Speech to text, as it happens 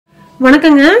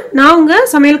வணக்கங்க. நான் உங்க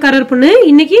சமையல்காரர் பொண்ணு.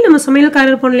 இன்னைக்கு நம்ம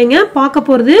சமையல்காரர் பொண்ணுலைங்க பார்க்க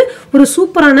போகிறது ஒரு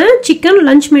சூப்பரான chicken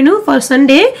lunch menu for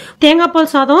Sunday. தேங்காய்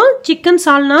பால் சாதம், சிக்கன்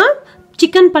சால்னா,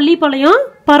 சிக்கன் pallipalayam,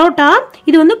 parotta.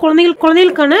 இது வந்து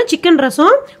குழந்தைகளுக்கான சிக்கன்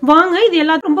ரசம். வாங்க இது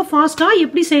எல்லாரும் ரொம்ப ஃபாஸ்ட்டாக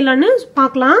எப்படி செய்யலான்னு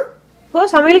பார்க்கலாம். இப்போ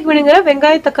சமையலுக்கு வேணுங்க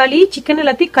வெங்காய தக்காளி சிக்கன்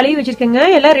எல்லாத்தையும் கழுவி வச்சிருக்கேங்க.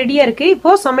 எல்லாம் ரெடியாக இருக்குது.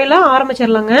 இப்போ சமையலை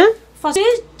ஆரம்பிச்சிடலாங்க.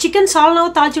 ஃபர்ஸ்ட் சிக்கன் சால்னாவை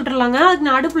தாளிச்சு விட்டுறலாங்க. அதுக்கு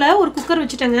நான் அடுப்புல ஒரு குக்கர்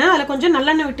வச்சுட்டேங்க. அதில் கொஞ்சம்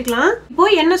நல்லெண்ணெய் விட்டுக்கலாம். இப்போ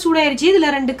எண்ணெய் சூடாயிருச்சு. இதில்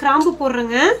 2 கிராம்பு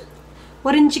போடுறேங்க,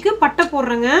 1 இன்ச்சுக்கு பட்டை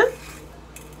போடுறேங்க,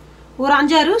 ஒரு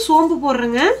 5-6 சோம்பு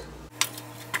போடுறேங்க.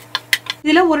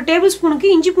 இதில் 1 டேபிள் ஸ்பூனுக்கு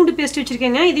இஞ்சி பூண்டு பேஸ்ட்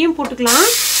வச்சுருக்கேங்க. இதையும் போட்டுக்கலாம்.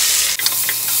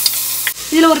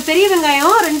 இதில் ஒரு பெரிய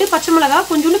வெங்காயம், 2 பச்சை மிளகாய்,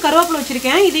 கொஞ்சோண்டு கருவேப்பிலை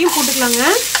வச்சுருக்கேன். இதையும் போட்டுக்கலாங்க.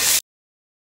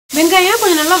 வெங்காயம்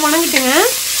கொஞ்சம் நல்லா வணங்கிட்டுங்க.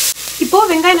 இப்போ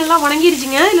வெங்காயம் நல்லா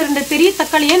வணங்கிருச்சுங்க. இதில் 2 பெரிய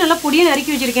தக்காளியை நல்லா பொடியை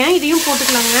நறுக்கி வச்சுருக்கேன். இதையும்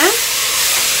போட்டுக்கலாங்க.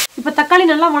 இப்போ தக்காளி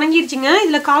நல்லா வணங்கிருச்சுங்க.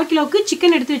 இதில் 1/4 கிலோவுக்கு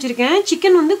சிக்கன் எடுத்து வச்சுருக்கேன்.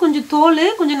 சிக்கன் வந்து கொஞ்சம் தோல்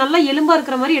கொஞ்சம் நல்லா எலும்பாக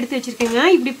இருக்கிற மாதிரி எடுத்து வச்சுருக்கேங்க.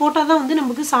 இப்படி போட்டால் தான் வந்து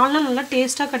நமக்கு சால்னா நல்லா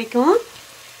டேஸ்ட்டாக கிடைக்கும்.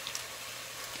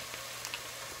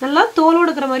 நல்லா தோலோடு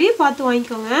இருக்கிற மாதிரி பார்த்து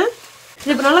வாங்கிக்கோங்க.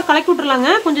 இது இப்போ நல்லா கலக்கி விட்டுறலாங்க.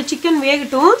 கொஞ்சம் சிக்கன்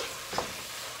வேகட்டும்.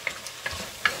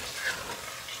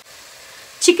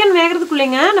 சிக்கன்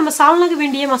வேகிறதுக்குள்ளேங்க நம்ம சால்னாக்கு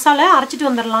வேண்டிய மசாலா அரைச்சிட்டு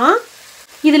வந்துடலாம்.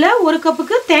 இதில் 1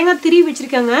 கப்புக்கு தேங்காய் திருவி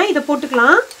வச்சுருக்கேங்க. இதை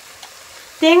போட்டுக்கலாம்.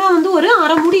 தேங்காய் வந்து ஒரு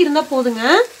அரை மூடி இருந்தால் போதுங்க.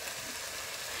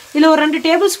 இதில் ஒரு 2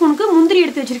 டேபிள் ஸ்பூனுக்கு முந்திரி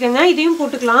எடுத்து வச்சுருக்கேங்க. இதையும்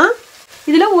போட்டுக்கலாம்.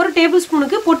 இதில் 1 டேபிள்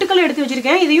ஸ்பூனுக்கு பொட்டுக்கடலை எடுத்து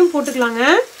வச்சுருக்கேன். இதையும் போட்டுக்கலாங்க.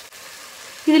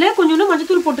 இதில் கொஞ்சோண்டு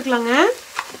மஞ்சத்தூள் போட்டுக்கலாங்க.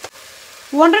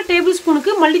 1/2 டேபிள்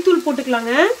ஸ்பூனுக்கு மல்லித்தூள்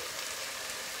போட்டுக்கலாங்க.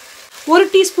 1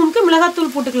 டீஸ்பூனுக்கு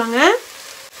மிளகாத்தூள் போட்டுக்கலாங்க.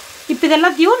 இப்போ இது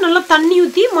எல்லாத்தையும் நல்லா தண்ணி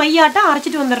ஊற்றி மையாட்டம்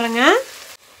அரைச்சிட்டு வந்துடுறேங்க.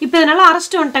 இப்போ இதை நல்லா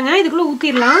அரைச்சிட்டு வந்துட்டேங்க. இதுக்குள்ளே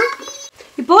ஊற்றிடலாம்.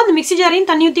 இப்போது அந்த மிக்ஸி ஜாரையும்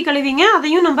தண்ணி ஊற்றி கழுவிங்க.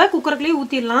 அதையும் நம்ம குக்கருக்குள்ளேயே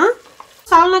ஊற்றிடலாம்.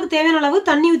 சால்னாக்கு தேவையான அளவு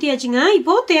தண்ணி ஊற்றியாச்சுங்க.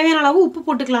 இப்போது தேவையான அளவு உப்பு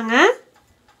போட்டுக்கலாங்க.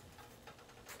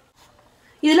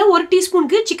 இதில் 1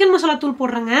 டீஸ்பூனுக்கு சிக்கன் மசாலா தூள்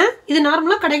போடுறேங்க. இது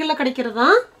நார்மலாக கடைகளில் கிடைக்கிறது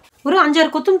தான். ஒரு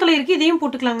 5-6 கொத்தமல்லி தழை இருக்குது. இதையும்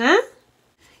போட்டுக்கலாங்க.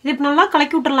 இது இப்போ நல்லா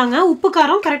கலக்கி விட்டுறலாங்க. உப்பு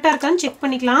காரம் கரெக்டாக இருக்கான்னு செக்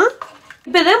பண்ணிக்கலாம்.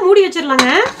 இப்போ இதை மூடி வச்சிடலாங்க.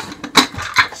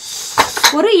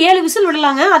 ஒரு 7 விசில்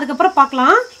விடலாங்க. அதுக்கப்புறம்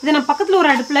பார்க்கலாம். இதை நான் பக்கத்தில் ஒரு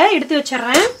அடுப்பில் எடுத்து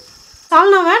வச்சிட்றேன்.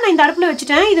 சால்னாவை நான் இந்த அடுப்பில்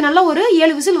வச்சுட்டேன். இது நல்லா ஒரு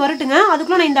 7 விசில் வரட்டுங்க.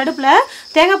 அதுக்குள்ளே நான் இந்த அடுப்பில்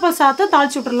தேங்காய் பால் சாதத்தை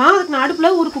தாளிச்சு விட்டுறலாம். அதுக்கு நான்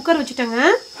அடுப்பில் ஒரு குக்கர் வச்சுட்டேங்க.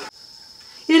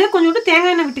 இதில் கொஞ்சோண்டு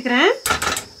தேங்காய் எண்ணெய் விட்டுக்கிறேன்.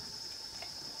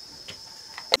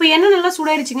 இப்போ எண்ணெய் நல்லா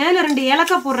சூடாயிருச்சுங்க. இதில் 2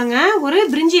 ஏலக்காய் போடுறேங்க, ஒரு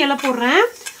பிரிஞ்சி இலை போடுறேன்,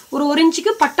 ஒரு 1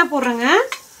 இன்ச்சுக்கு பட்டை போடுறேங்க,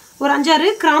 ஒரு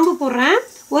 5-6 கிராம்பு போடுறேன்,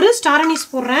 ஒரு ஸ்டார் அனீஸ்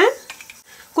போடுறேன்,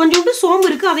 கொஞ்சோண்டு சோம்பு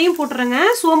இருக்குது. அதையும் போட்டுறேங்க.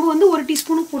 சோம்பு வந்து 1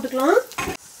 டீஸ்பூனுக்கு போட்டுக்கலாம்.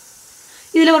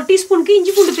 இதில் 1 டீஸ்பூனுக்கு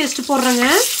இஞ்சி பூண்டு பேஸ்ட்டு போடுறேங்க.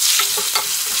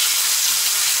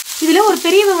 இதில் ஒரு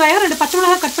பெரிய வெங்காயம், 2 பச்சை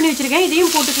மிளகாய் கட் பண்ணி வச்சுருக்கேன்.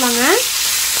 இதையும் போட்டுக்கலாங்க.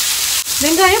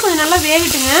 வெங்காயம் கொஞ்சம் நல்லா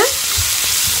வேகட்டுங்க.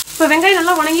 இப்போ வெங்காயம்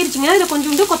நல்லா வணங்கிருச்சுங்க. இதில்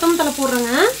கொஞ்சோண்டு கொத்தமல்லி தழை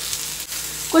போடுறேங்க.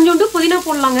 கொஞ்சோண்டு புதினா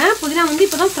போடலாங்க. புதினா வந்து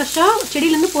இப்போ தான் ஃப்ரெஷ்ஷாக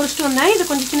செடியிலேருந்து பொறிச்சிட்டு வந்தேன். இதை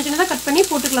கொஞ்சம் சின்ன சின்னதாக கட் பண்ணி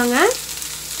போட்டுக்கலாங்க.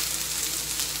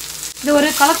 இது ஒரு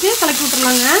கலக்கி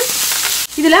விட்டுறலாங்க.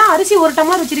 இதில் அரிசி 1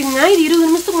 டம்ளர் வச்சுருக்கேங்க. இது 20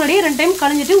 நிமிஷத்துக்கு முன்னாடியே 2 டைம்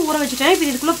கழிஞ்சிட்டு ஊற வச்சுட்டேன். இப்போ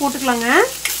இதுக்குள்ளே போட்டுக்கலாங்க.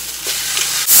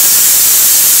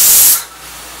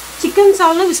 சிக்கன்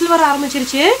சால்னா விசில் வர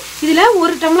ஆரம்பிச்சிருச்சு. இதில்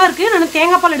 1 டம்ளருக்கு நான்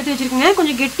தேங்காய் பால் எடுத்து வச்சுருக்கேங்க.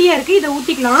 கொஞ்சம் கெட்டியாக இருக்குது. இதை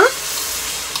ஊற்றிக்கலாம்.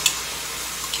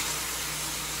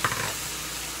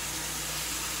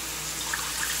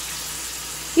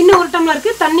 இன்னும் 1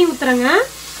 டம்ளருக்கு தண்ணி ஊற்றுறேங்க.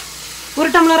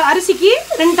 1 டம்ளர் அரிசிக்கு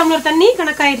 2 டம்ளர் தண்ணி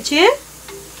கணக்காயிருச்சு.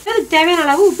 அதுக்கு தேவையான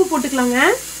அளவு உப்பு போட்டுக்கலாங்க.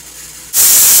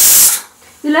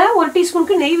 இதில் 1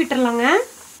 டீஸ்பூனுக்கு நெய் விட்டுறலாங்க.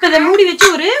 இதை மூடி வச்சு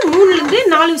ஒரு 3லேருந்து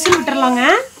 4 விசில் விட்டுறலாங்க.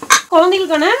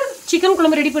 குழந்தைகளுக்கான சிக்கன்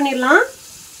குழம்பு ரெடி பண்ணிடலாம்.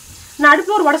 நான்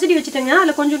அடுப்பில் ஒரு வடசட்டி வச்சுட்டேங்க.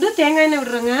 அதில் கொஞ்சோண்டு தேங்காய் எண்ணெய்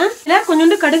விடுறேங்க. இதில்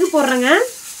கொஞ்சோண்டு கடுகு போடுறேங்க.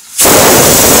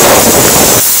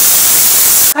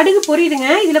 கடுகு பொரியுதுங்க.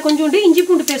 இதில் கொஞ்சோண்டு இஞ்சி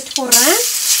பூண்டு பேஸ்ட் போடுறேன்.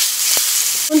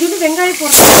 கொஞ்சோண்டு வெங்காயம்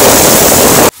போடுறேன்.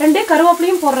 2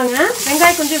 கருவேப்பிலையும் போடுறேங்க.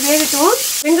 வெங்காயம் கொஞ்சம் வேகட்டும்.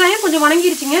 வெங்காயம் கொஞ்சம்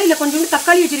வணங்கிருச்சுங்க. இதில் கொஞ்சோண்டு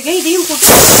தக்காளி வச்சுருக்கேன். இதையும் போட்டு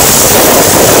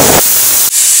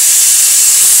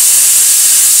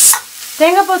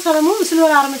தேங்காய் பால் சாதமும் விசில்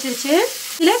வர ஆரம்பிச்சிருச்சு.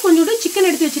 இதில் கொஞ்சோண்டு சிக்கன்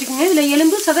எடுத்து வச்சுருக்கேங்க. இதில்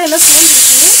எலும்பு சதை எல்லாம் சேர்ந்து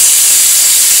இருக்குது.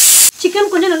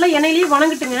 சிக்கன் கொஞ்சம் நல்லா எண்ணெயிலேயே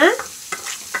வணங்கட்டுங்க.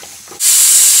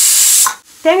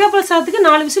 தேங்காய் பால் சாதத்துக்கு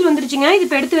 4 விசில் வந்துருச்சுங்க. இது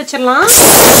இப்போ எடுத்து வச்சிடலாம்.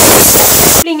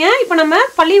 இல்லைங்க, இப்போ நம்ம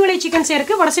பள்ளிவளை சிக்கன்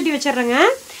செய்யறதுக்கு வடசட்டி வச்சிடுறேங்க.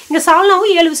 இங்கே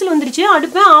சால்னாவும் 7 விசில் வந்துருச்சு.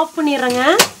 அடுப்பை ஆஃப் பண்ணிடுறேங்க.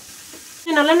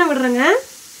 நல்லெண்ணெய் விடுறேங்க.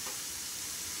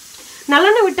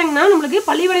 நல்லெண்ணெய் விட்டங்கன்னா நம்மளுக்கு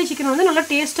பள்ளிவளை சிக்கன் வந்து நல்லா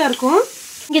டேஸ்ட்டாக இருக்கும்.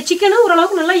 இங்கே சிக்கனும்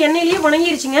ஓரளவுக்கு நல்லா எண்ணெயிலேயே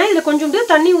வணங்கிருச்சுங்க. இதில் கொஞ்சோண்டு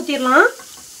தண்ணி ஊற்றிடலாம்.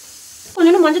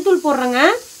 கொஞ்சோண்டு மஞ்சத்தூள் போடுறேங்க.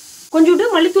 கொஞ்சோண்டு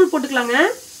மல்லித்தூள் போட்டுக்கலாங்க.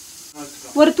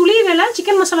 ஒரு துளி வேலை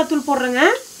சிக்கன் மசாலா தூள் போடுறேங்க.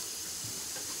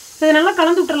 இதை நல்லா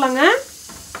கலந்து விட்டுறலாங்க.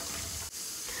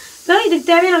 இதுக்கு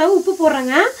தேவையான அளவு உப்பு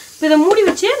போடுறேங்க. இப்போ இதை மூடி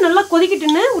வச்சு நல்லா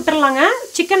கொதிக்கிட்டுன்னு விட்டுறலாங்க.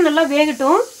 சிக்கன் நல்லா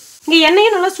வேகட்டும். இங்கே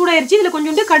எண்ணெயும் நல்லா சூடாயிருச்சு. இதில்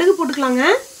கொஞ்சோண்டு கடுகு போட்டுக்கலாங்க.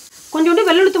 கொஞ்சோண்டு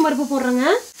வெள்ளுளுத்தம் பருப்பு போடுறேங்க.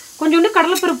 கொஞ்சோண்டு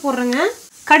கடலைப்பருப்பு போடுறேங்க.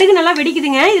 கடுகு நல்லா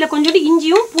வெடிக்குதுங்க. இதில் கொஞ்சோண்டு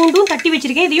இஞ்சியும் பூண்டும் தட்டி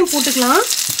வச்சுருக்கேன், இதையும் போட்டுக்கலாம்.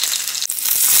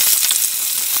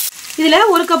 இதில்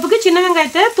ஒரு கப்புக்கு சின்ன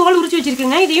வெங்காயத்தை தோல் உரிச்சு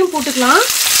வச்சுருக்கேங்க, இதையும் போட்டுக்கலாம்.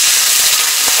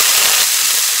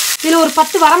 இதில் ஒரு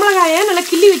 10 வரமிளகாயை நல்லா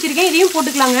கிள்ளி வச்சுருக்கேன், இதையும்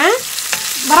போட்டுக்கலாங்க.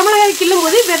 வரமிளகாய் கிள்ளும்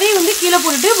போது விதையை வந்து கீழே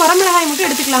போட்டுட்டு வரமிளகாய் மட்டும்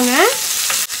எடுத்துக்கலாங்க.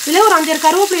 இதில் ஒரு 5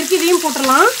 கருவேப்பிலை இருக்குது, இதையும்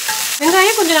போட்டுடலாம்.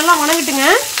 வெங்காயம் கொஞ்சம் நல்லா வணங்கிட்டுங்க.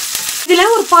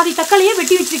 இதில் ஒரு பாதி தக்காளியை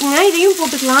வெட்டி வச்சுருக்குங்க, இதையும்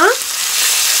போட்டுக்கலாம்.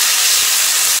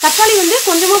 தக்காளி வந்து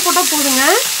கொஞ்சமாக போட்டால் போதுங்க.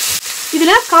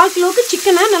 இதில் 1/4 கிலோவுக்கு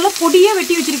சிக்கனை நல்லா பொடியாக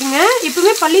வெட்டி வச்சுருக்குங்க.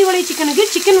 எப்பவுமே பள்ளிப்பாளையம் சிக்கனுக்கு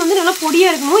சிக்கன் வந்து நல்லா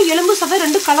பொடியாக இருக்கணும், எலும்பு சதை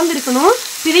 2 கலந்து இருக்கணும்.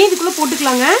 இதையும் இதுக்குள்ளே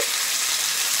போட்டுக்கலாங்க.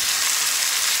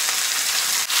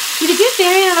 இதுக்கு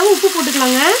தேவையான அளவு உப்பு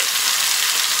போட்டுக்கலாங்க.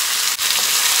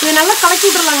 இதை நல்லா கலக்கி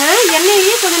விட்டுறலாங்க.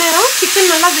 எண்ணெயிலேயே கொஞ்ச நேரம்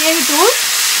சிக்கன் நல்லா வேகட்டும்.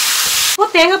 இப்போ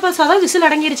தேங்காய் பால் சாதம் விசில்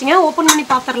அடங்கிருச்சுங்க. ஓப்பன் பண்ணி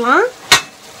பார்த்துடலாம்.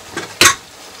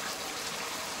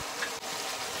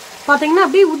 பார்த்தீங்கன்னா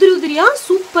அப்படியே உதிரி உதிரியாக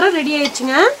சூப்பராக ரெடி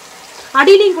ஆயிடுச்சுங்க.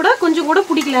 அடியிலையும் கூட கொஞ்சம் கூட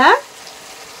பிடிக்கல.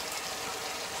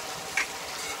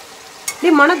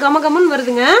 அப்படியே மன கமகமன்னு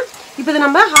வருதுங்க. இப்போ இதை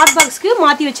நம்ம ஹாட் பாக்ஸ்க்கு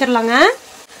மாற்றி வச்சிடலாங்க.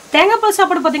 தேங்காய் பால்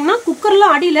சாப்பாடு பார்த்தீங்கன்னா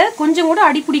குக்கரில் அடியில் கொஞ்சம் கூட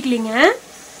அடி பிடிக்கலிங்க.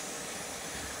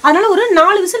 அதனால் ஒரு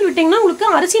 4 விசில் விட்டிங்கன்னா உங்களுக்கு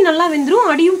அரிசி நல்லா வெந்துடும்,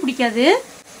 அடியும் பிடிக்காது.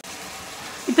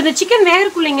 இப்போ இந்த சிக்கன்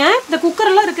வேகிறக்குள்ளைங்க இந்த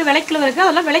குக்கரெல்லாம் இருக்குது, விளக்கில் இருக்குது,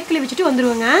 அதெல்லாம் விளக்கில் வச்சுட்டு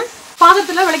வந்துடுவேங்க.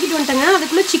 பாத்திரத்தில் விளக்கிட்டு வந்துட்டேங்க.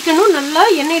 அதுக்குள்ளே சிக்கனும் நல்லா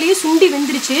எண்ணெயிலேயே சுண்டி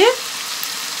வெந்துருச்சு.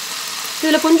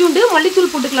 இதில் கொஞ்சோண்டு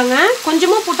மல்லித்தூள் போட்டுக்கலாங்க.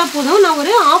 கொஞ்சமாக போட்டால் போதும். நான்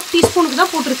ஒரு 1/2 டீஸ்பூனுக்கு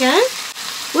தான் போட்டிருக்கேன்.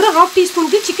 ஒரு 1/2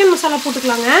 டீஸ்பூனுக்கு சிக்கன் மசாலா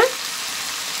போட்டுக்கலாங்க.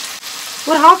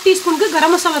 ஒரு 1/2 டீஸ்பூனுக்கு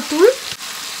கரம் மசாலா தூள்,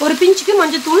 ஒரு பிஞ்சுக்கு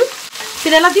மஞ்சத்தூள்.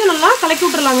 இது எல்லாத்தையும் நல்லா கலக்கி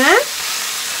விட்டுறலாங்க.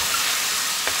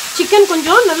 சிக்கன்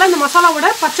கொஞ்சம் நல்லா இந்த மசாலாவோட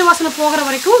பச்சை வாசனை போகிற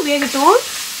வரைக்கும் வேகட்டும்.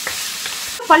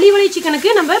 பள்ளிப்பாளையம் சிக்கனுக்கு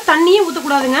நம்ம தண்ணியே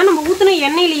ஊற்றக்கூடாதுங்க. நம்ம ஊற்றின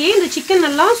எண்ணெயிலேயே இந்த சிக்கன்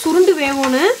நல்லா சுருண்டு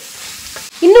வேகணும்.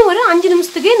 இன்னும் ஒரு 5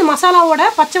 நிமிஷத்துக்கு இந்த மசாலாவோட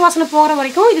பச்சை வாசனை போகிற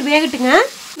வரைக்கும் இது வேகட்டுங்க.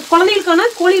 குழந்தைகளுக்கான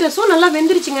கோழி ரசம் நல்லா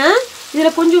வெந்துருச்சுங்க.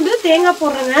 இதில் கொஞ்சோண்டு தேங்காய்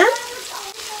போடுறேங்க,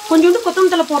 கொஞ்சோண்டு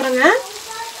கொத்தமல்லி தழை போடுறேங்க.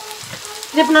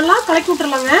 இதை இப்போ நல்லா கலக்கி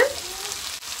விட்டுறலாங்க.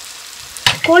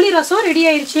 கோழி ரசம் ரெடி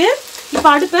ஆயிடுச்சு. இப்போ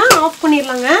அடுப்பை ஆஃப்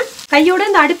பண்ணிடலாங்க. கையோட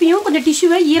இந்த அடுப்பையும் கொஞ்சம்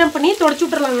டிஷ்யூவை ஈரம் பண்ணி தொடச்சி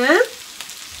விட்டுறலாங்க.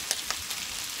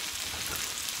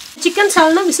 சிக்கன்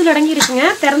சால்னா விசில் அடங்கிருச்சுங்க.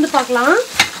 திறந்து பார்க்கலாம்.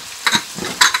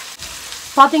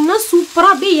 பார்த்தீங்கன்னா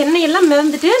சூப்பராக அப்படியே எண்ணெய் எல்லாம்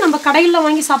மிதந்துட்டு நம்ம கடையில்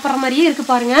வாங்கி சாப்பிட்ற மாதிரியே இருக்குது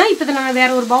பாருங்கள். இப்போ இதை நான்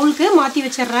வேறு ஒரு பவுலுக்கு மாற்றி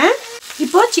வச்சிடுறேன்.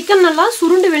 இப்போ சிக்கன் நல்லா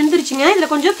சுருண்டு வெந்துருச்சுங்க.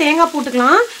 இதில் கொஞ்சம் தேங்காய்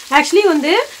போட்டுக்கலாம். ஆக்சுவலி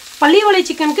வந்து பள்ளிப்பாளையம்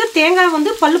சிக்கனுக்கு தேங்காய்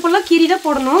வந்து பல்லாக கீறி தான்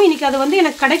போடணும். இன்றைக்கி அது வந்து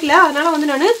எனக்கு கிடைக்கல, அதனால் வந்து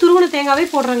நான் துருவன தேங்காவே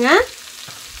போடுறேங்க.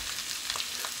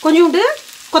 கொஞ்சோண்டு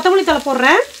கொத்தமல்லி தழை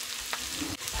போடுறேன்.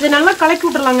 இதை நல்லா கலக்கி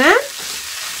விட்டுறலாங்க.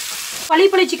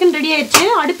 பள்ளிப்பாளையம் சிக்கன் ரெடி ஆயிடுச்சு.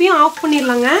 அடுப்பையும் ஆஃப்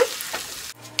பண்ணிடலாங்க.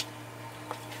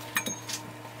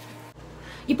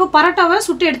 இப்போ பரோட்டாவை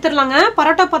சுட்டு எடுத்துடலாங்க.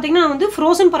 பரோட்டா பார்த்தீங்கன்னா நான் வந்து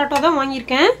ஃப்ரோசன் பரோட்டா தான்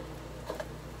வாங்கியிருக்கேன்.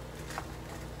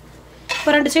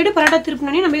 இப்போ 2 சைடு பரோட்டா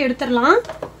திருப்பினோடனே நம்ம எடுத்துடலாம்.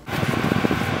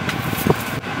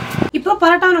 இப்போ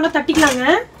பரோட்டாவை நல்லா தட்டிக்கலாங்க.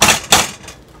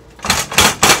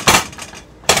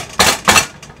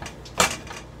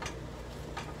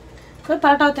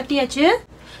 பரோட்டாவை தட்டியாச்சு.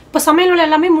 இப்போ சமையல் வேலை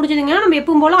எல்லாமே முடிஞ்சுதுங்க. நம்ம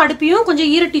எப்பவும் போல் அடுப்பையும் கொஞ்சம்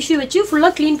ஈர டிஷ்யூ வச்சு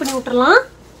ஃபுல்லாக க்ளீன் பண்ணி விட்டுறலாம்.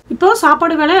 இப்போ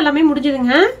சாப்பாடு வேலை எல்லாமே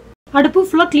முடிஞ்சுதுங்க. அடுப்பு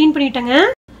ஃபுல்லாக க்ளீன் பண்ணிட்டேங்க.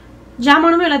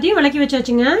 ஜாமானும் எல்லாத்தையும் விளக்கி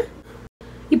வச்சாச்சுங்க.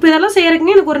 இப்போ இதெல்லாம்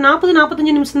செய்யறதுக்குங்க எனக்கு ஒரு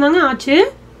 40-45 நிமிஷம் தாங்க ஆச்சு.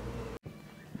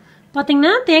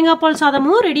 பார்த்தீங்கன்னா தேங்காய் பால்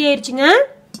சாதமும் ரெடி ஆயிடுச்சுங்க.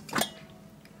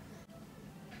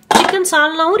 சிக்கன்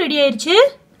சால்னாவும் ரெடி ஆயிடுச்சு.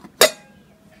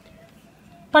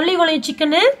 பள்ளிப்பாளையம்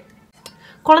சிக்கனு,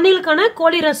 குழந்தைகளுக்கான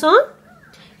கோழி ரசம்,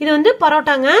 இது வந்து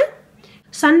பரோட்டாங்க.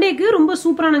 சண்டேக்கு ரொம்ப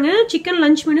சூப்பரானங்க சிக்கன்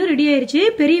லஞ்ச் மெனு ரெடி ஆயிருச்சு.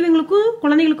 பெரியவங்களுக்கும்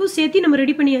குழந்தைகளுக்கும் சேர்த்து நம்ம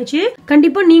ரெடி பண்ணியாச்சு.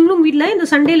 கண்டிப்பா நீங்களும் வீட்டில் இந்த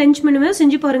சண்டே லஞ்ச் மெனுவை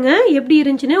செஞ்சு பாருங்க. எப்படி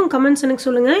இருந்துச்சுன்னு உங்க கமெண்ட்ஸ் எனக்கு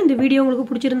சொல்லுங்க. இந்த வீடியோ உங்களுக்கு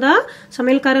பிடிச்சிருந்தா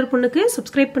சமையல்காரர் பொண்ணுக்கு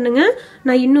சப்ஸ்கிரைப் பண்ணுங்க.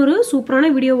 நான் இன்னொரு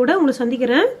சூப்பரான வீடியோவோட உங்களை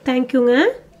சந்திக்கிறேன். தேங்க்யூங்க.